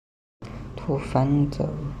To find the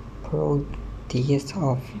produce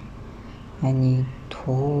of any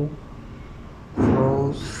two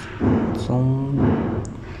flows,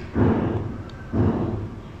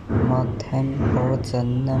 multiply the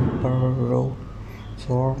number row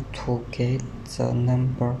to get the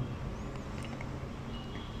number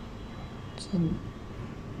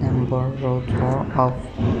row of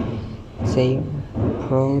the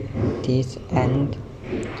produce and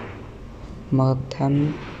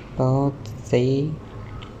multiply the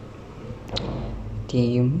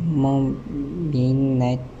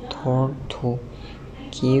denominator to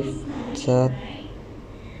give the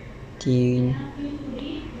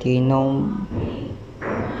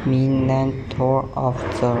denominator of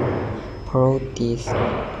the produce,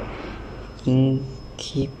 in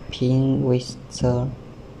keeping with the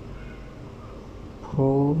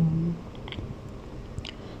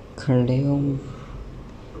proclamation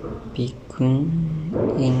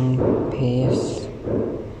in peace.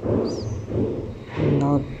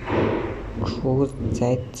 Not true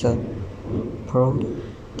that the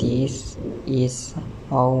produce is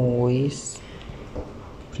always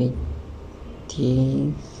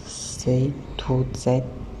predicted to that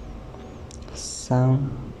some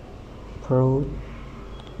product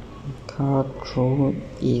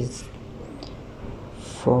is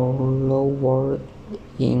followed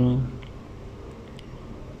in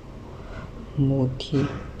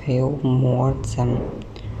multiple more than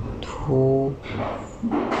 2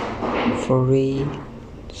 free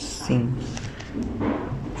things.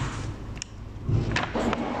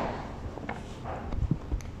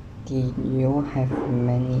 Did you have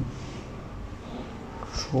many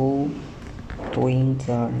trouble doing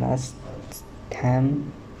the last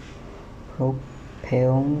time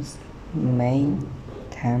problems many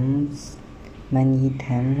times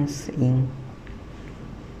in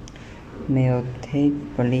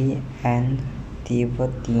multiplying and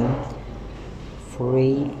dividing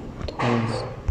free tools?